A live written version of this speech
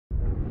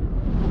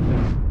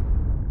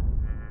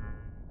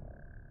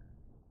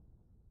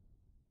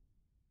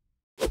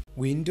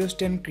Windows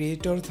 10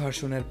 creators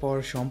ভার্সনের পর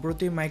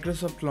সম্প্রতি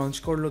মাইক্রোসফট লঞ্চ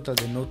করলো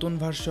তাদের নতুন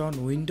ভার্সন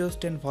উইন্ডোজ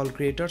 10 ফল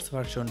ক্রিয়েটরস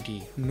ভার্সনটি।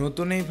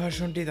 নতুন এই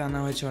ভার্সনটি আনা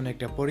হয়েছে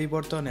অনেকটা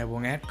পরিবর্তন এবং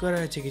অ্যাড করা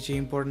হয়েছে কিছু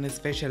ইম্পর্টেন্ট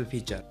স্পেশাল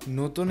ফিচার।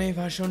 নতুন এই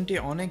ভার্সনটি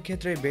অনেক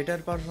ক্ষেত্রে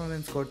বেটার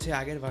পারফরমেন্স করছে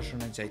আগের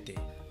ভার্সনের চাইতে।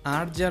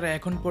 আর যারা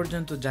এখন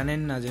পর্যন্ত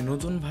জানেন না যে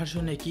নতুন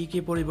ভার্সনে কি কি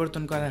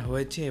পরিবর্তন করা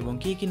হয়েছে এবং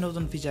কি কি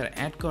নতুন ফিচার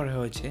অ্যাড করা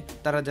হয়েছে,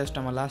 তারা জাস্ট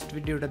আমার লাস্ট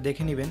ভিডিওটা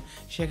দেখে নেবেন।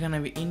 সেখানে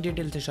আমি ইন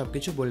ডিটেলসে সব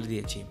কিছু বলে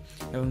দিয়েছি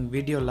এবং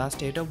ভিডিও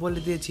লাস্টে এটাও বলে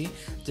দিয়েছি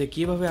যে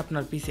কিভাবে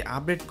আপনার পিসি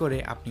আপডেট করে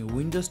আপনি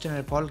উইন্ডোজ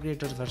 10 ফল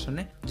ক্রিয়েটরস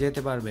ভার্সনে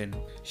যেতে পারবেন।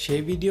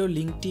 সেই ভিডিও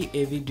লিঙ্কটি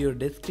এই ভিডিওর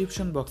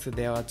ডেসক্রিপশন বক্সে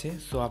দেওয়া আছে,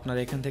 সো আপনারা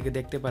এখান থেকে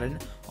দেখতে পারেন,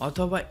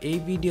 অথবা এই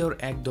ভিডিওর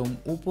একদম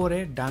উপরে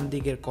ডান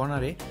দিকের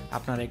কর্নারে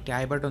আপনারা একটি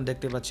আই বাটন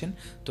দেখতে পাচ্ছেন,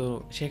 তো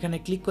সেখানে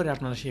ক্লিক করে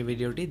আপনারা সেই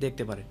ভিডিওটি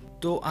দেখতে পারেন।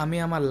 তো আমি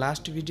আমার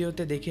লাস্ট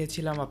ভিডিওতে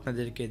দেখিয়েছিলাম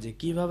আপনাদেরকে যে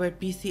কিভাবে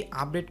পিসি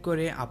আপডেট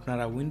করে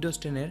আপনারা উইন্ডোজ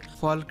 10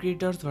 ফল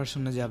ক্রিয়েটরস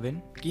ভার্সনে যাবেন।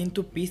 কিন্তু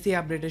পিসি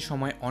আপডেটের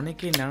সময়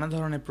অনেকেই নানা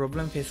ধরনের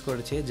প্রবলেম ফেস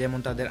করেছে, যেমন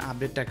তাদের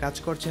আপডেটটা কাজ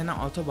করছে না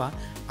অথবা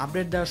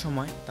আপডেট দেওয়ার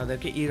সময়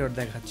তাদেরকে ইরর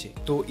দেখাচ্ছে।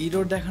 তো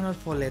ইরর দেখানোর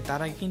ফলে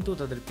তারা কিন্তু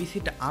তাদের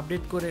পিসিটা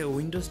আপডেট করে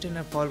উইন্ডোজ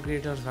 10 ফল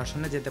ক্রিয়েটরস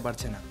ভার্সনে যেতে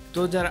পারছে না।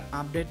 তো যারা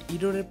আপডেট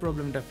ইররের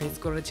প্রবলেমটা ফেস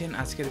করেছেন,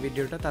 আজকের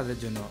ভিডিওটা তাদের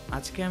জন্য।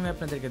 আজকে আমি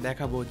আপনাদেরকে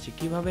দেখাবো যে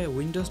কিভাবে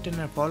উইন্ডোজ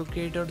 10 ফল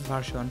ক্রিয়েটরস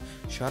ভার্সন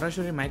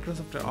সরাসরি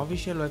মাইক্রোসফটের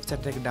অফিসিয়াল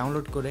ওয়েবসাইট থেকে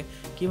ডাউনলোড করে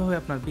কিভাবে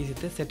আপনার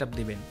পিসিতে সেটআপ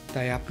দিবেন।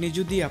 তাই আপনি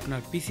যদি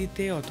আপনার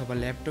পিসিতে অথবা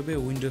ল্যাপটপে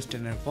উইন্ডোজ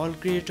 10 ফল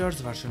ক্রিয়েটরস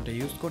ভার্সনটা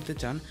ইউজ করতে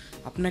চান,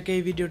 আপনাকে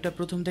এই ভিডিওটা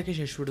প্রথম থেকে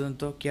শেষ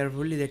পর্যন্ত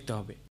কেয়ারফুলি দেখতে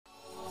হবে।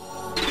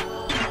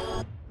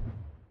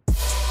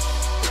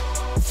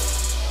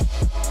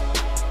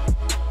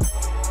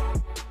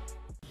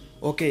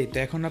 ওকে, তো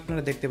এখন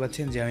আপনারা দেখতে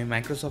পাচ্ছেন যে আমি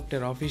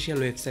মাইক্রোসফটের অফিসিয়াল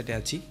ওয়েবসাইটে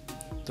আছি।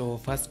 তো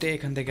ফার্স্টে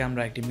এখান থেকে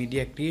আমরা একটি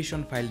মিডিয়া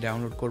ক্রিয়েশন ফাইল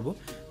ডাউনলোড করব,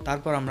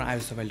 তারপর আমরা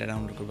আইএসও ফাইলটা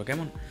ডাউনলোড করব।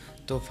 কেমন?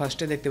 তো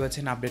ফার্স্টে দেখতে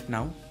পাচ্ছেন আপডেট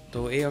নাও। তো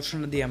এই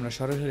অপশনটা দিয়ে আমরা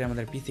সরাসরি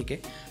আমাদের পিসিকে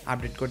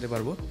আপডেট করতে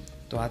পারবো।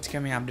 তো আজকে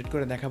আমি আপডেট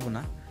করে দেখাবো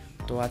না,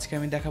 তো আজকে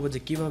আমি দেখাবো যে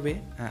কীভাবে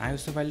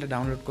আইএসও ফাইলটা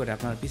ডাউনলোড করে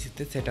আপনার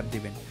পিসিতে সেট আপ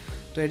দিবেন।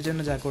 তো এর জন্য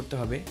যা করতে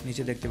হবে,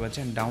 নিচে দেখতে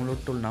পাচ্ছেন ডাউনলোড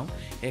টুল নাও,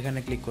 এখানে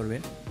ক্লিক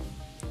করবেন।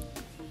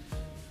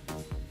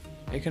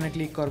 এখানে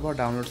ক্লিক করবো,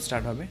 ডাউনলোড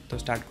স্টার্ট হবে। তো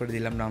স্টার্ট করে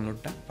দিলাম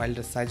ডাউনলোডটা।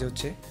 ফাইলটার সাইজ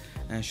হচ্ছে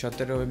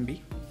 17 MB।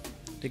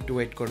 একটু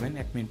ওয়েট করবেন,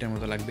 1 মিনিটের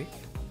মতো লাগবে।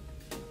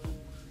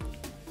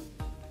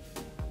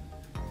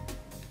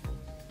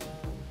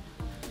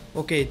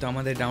 ওকে, তো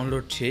আমাদের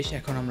ডাউনলোড শেষ।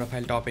 এখন আমরা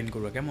ফাইলটা ওপেন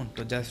করবো। কেমন?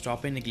 তো জাস্ট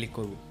ওপেনে ক্লিক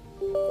করব।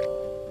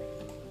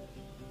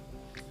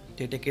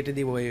 এটা কেটে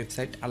দিব, এই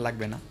ওয়েবসাইট আর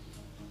লাগবে না।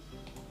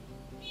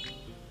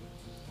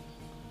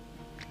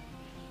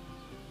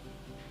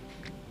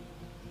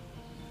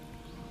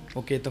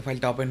 ওকে, তো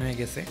ফাইলটা ওপেন হয়ে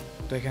গেছে।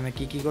 তো এখানে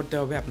কি কি করতে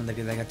হবে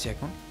আপনাদেরকে দেখাচ্ছি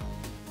এখন।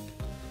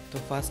 তো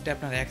ফার্স্টে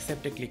আপনার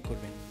অ্যাকসেপ্টে ক্লিক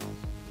করবেন।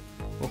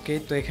 ওকে,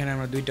 তো এখানে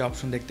আমরা দুইটা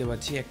অপশন দেখতে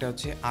পাচ্ছি, একটা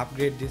হচ্ছে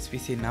আপগ্রেড দিস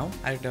পিসি নাও,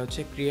 আর একটা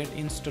হচ্ছে create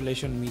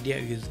installation media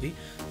USB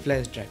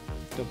flash drive.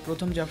 তো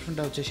প্রথম যে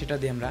অপশনটা হচ্ছে সেটা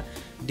দিয়ে আমরা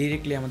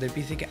ডিরেক্টলি আমাদের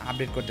পিসিকে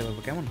আপডেট করতে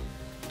পারবো। কেমন?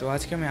 তো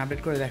আজকে আমি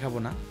আপডেট করে দেখাবো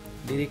না,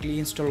 ডিরেক্টলি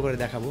ইনস্টল করে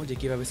দেখাবো যে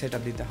কীভাবে সেট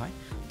আপ দিতে হয়।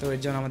 তো এর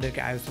জন্য আমাদেরকে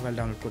আইএসও ফাইল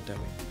ডাউনলোড করতে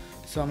হবে।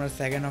 সো আমরা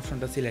সেকেন্ড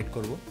অপশনটা সিলেক্ট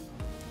করব,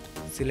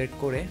 সিলেক্ট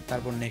করে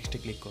তারপর নেক্সটে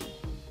ক্লিক করব,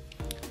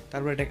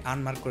 তারপর এটাকে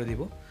আনমার্ক করে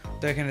দিব।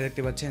 তো এখানে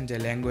দেখতে পাচ্ছেন যে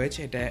ল্যাঙ্গুয়েজ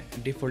এটা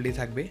ডিফল্টই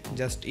থাকবে,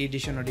 জাস্ট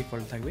এডিশনও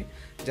ডিফল্ট থাকবে।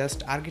 জাস্ট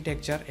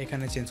আর্কিটেকচার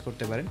এখানে চেঞ্জ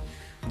করতে পারেন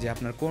যে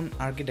আপনার কোন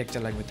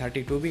আর্কিটেকচার লাগবে,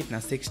 32 বিট না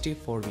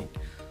 64 বিট।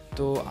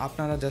 তো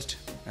আপনারা জাস্ট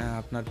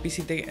আপনার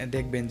পিসিতে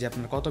দেখবেন যে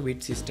আপনার কত বিট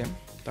সিস্টেম।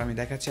 তো আমি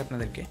দেখাচ্ছি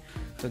আপনাদেরকে।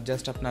 তো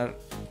জাস্ট আপনার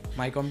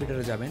মাই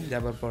কম্পিউটারে যাবেন,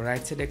 যাওয়ার পর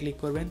রাইট সাইডে ক্লিক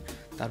করবেন,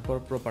 তারপর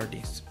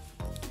প্রপার্টিস।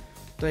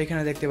 তো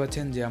এখানে দেখতে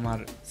পাচ্ছেন যে আমার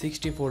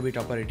 64 বিট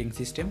অপারেটিং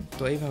সিস্টেম।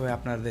 তো এইভাবে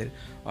আপনাদের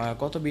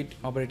কত বিট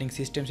অপারেটিং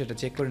সিস্টেম সেটা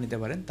চেক করে নিতে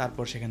পারেন,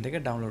 তারপর সেখান থেকে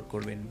ডাউনলোড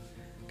করবেন।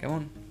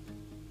 কেমন?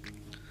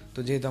 তো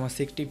যেহেতু আমার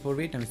 64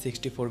 বিট, আমি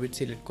 64 বিট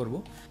সিলেক্ট করব,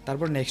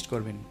 তারপর নেক্সট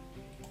করবেন।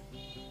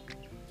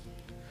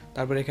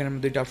 তারপর এখানে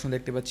আমরা দুইটা অপশন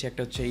দেখতে পাচ্ছি,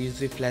 একটা হচ্ছে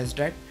ইউএসবি ফ্ল্যাশ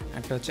ড্রাইভ,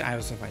 একটা হচ্ছে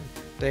আইএসও ফাইল।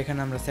 তো এখানে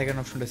আমরা সেকেন্ড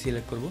অপশনটা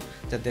সিলেক্ট করব,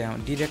 যাতে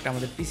ডিরেক্ট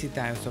আমাদের পিসিতে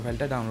আইএসও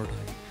ফাইলটা ডাউনলোড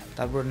হয়।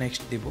 তারপর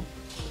নেক্সট দিব।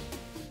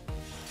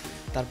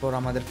 তারপর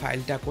আমাদের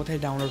ফাইলটা কোথায়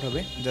ডাউনলোড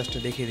হবে জাস্ট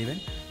দেখিয়ে দিবেন।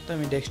 তো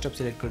আমি ডেস্কটপ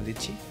সিলেক্ট করে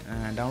দিচ্ছি,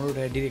 ডাউনলোড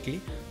হয়ে ডিরেক্টলি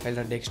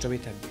ফাইলটা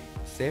ডেস্কটপেই থাকবে।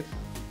 সেভ।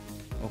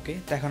 ওকে,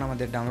 তো এখন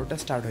আমাদের ডাউনলোডটা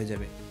স্টার্ট হয়ে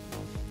যাবে।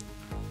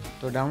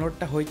 তো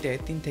ডাউনলোডটা হইতে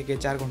 3 থেকে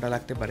 4 ঘন্টা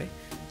লাগতে পারে।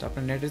 তো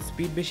আপনার নেটের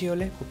স্পিড বেশি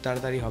হলে খুব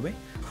তাড়াতাড়ি হবে।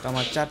 তো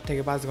আমার 4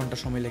 থেকে 5 ঘন্টা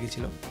সময়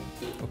লেগেছিল।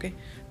 ওকে,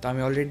 তো আমি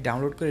অলরেডি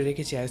ডাউনলোড করে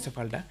রেখেছি আইএসও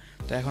ফাইলটা।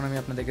 তো এখন আমি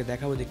আপনাদেরকে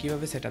দেখাবো যে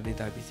কীভাবে সেট আপ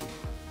দিতে হবে পিসি।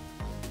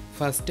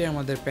 ফার্স্টে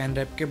আমাদের পেন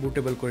ড্রাইভকে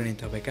বুটেবল করে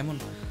নিতে হবে। কেমন?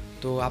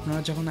 তো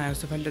আপনারা যখন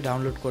আইএসও ফাইলটা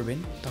ডাউনলোড করবেন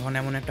তখন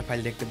এমন একটা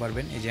ফাইল দেখতে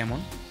পারবেন, এই যে এমন।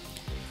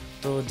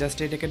 তো জাস্ট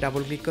এটাকে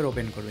ডাবল ক্লিক করে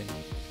ওপেন করবেন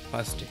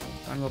ফার্স্টে।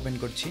 তো আমি ওপেন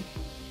করছি।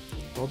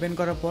 ওপেন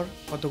করার পর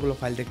কতগুলো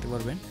ফাইল দেখতে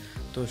পারবেন।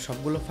 তো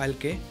সবগুলো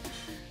ফাইলকে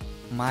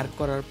মার্ক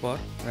করার পর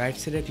রাইট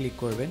সাইডে ক্লিক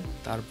করবেন,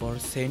 তারপর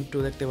সেন্ড টু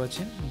দেখতে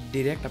পাচ্ছেন,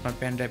 ডিরেক্ট আপনার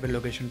পেন ড্রাইভের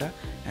লোকেশনটা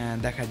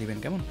দেখা দিবেন।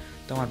 কেমন?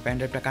 তো আমার পেন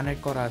ড্রাইভটা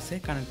কানেক্ট করা আছে,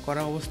 কানেক্ট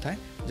করা অবস্থায়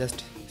জাস্ট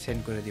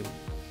সেন্ড করে দিব।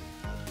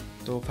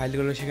 তো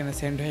ফাইলগুলো সেখানে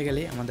সেন্ড হয়ে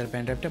গেলেই আমাদের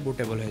পেন ড্রাইভটা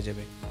বুটেবল হয়ে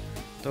যাবে।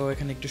 তো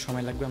এখানে একটু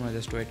সময় লাগবে, আমরা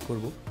জাস্ট ওয়েট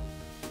করব।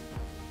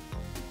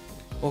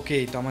 ওকে,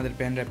 তো আমাদের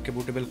পেন ড্রাইভকে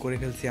বুটেবল করে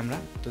ফেলছি আমরা।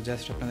 তো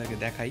জাস্ট আপনাদেরকে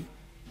দেখাই।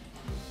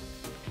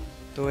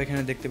 তো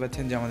এখানে দেখতে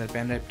পাচ্ছেন যে আমাদের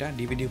পেন ড্রাইভটা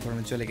ডিভিডি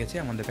ফর্মে চলে গেছে,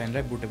 আমাদের পেন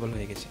ড্রাইভ বুটেবল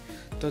হয়ে গেছে।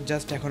 তো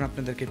জাস্ট এখন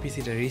আপনাদেরকে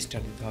পিসিটা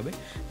রিস্টার্ট দিতে হবে।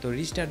 তো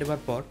রিস্টার্ট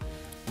দেওয়ার পর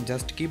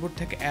জাস্ট কিবোর্ড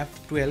থেকে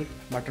F12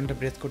 বাটনটা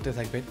প্রেস করতে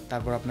থাকবেন,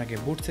 তারপর আপনাকে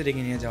বুট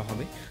সেটিংয়ে নিয়ে যাওয়া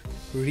হবে।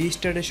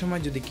 রিস্টার্টের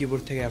সময় যদি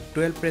কিবোর্ড থেকে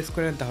F12 প্রেস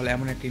করেন তাহলে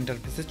এমন একটা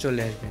ইন্টারফেসে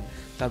চলে আসবেন।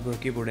 তারপর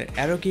কিবোর্ডের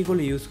অ্যারো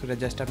কিগুলো ইউজ করে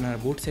জাস্ট আপনারা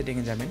বুট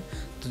সেটিংয়ে যাবেন।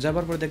 তো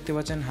যাবার পর দেখতে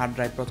পাচ্ছেন হার্ড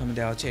ড্রাইভ প্রথমে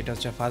দেওয়া হচ্ছে, এটা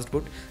হচ্ছে ফার্স্ট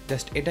বুট।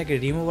 জাস্ট এটাকে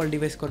রিমুভাল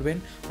ডিভাইস করবেন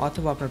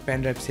অথবা আপনার পেন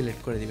ড্রাইভ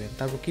সিলেক্ট করে দিবেন।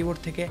 তারপর কিবোর্ড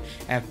থেকে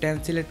F10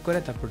 সিলেক্ট করে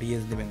তারপর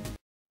ইয়েস দেবেন।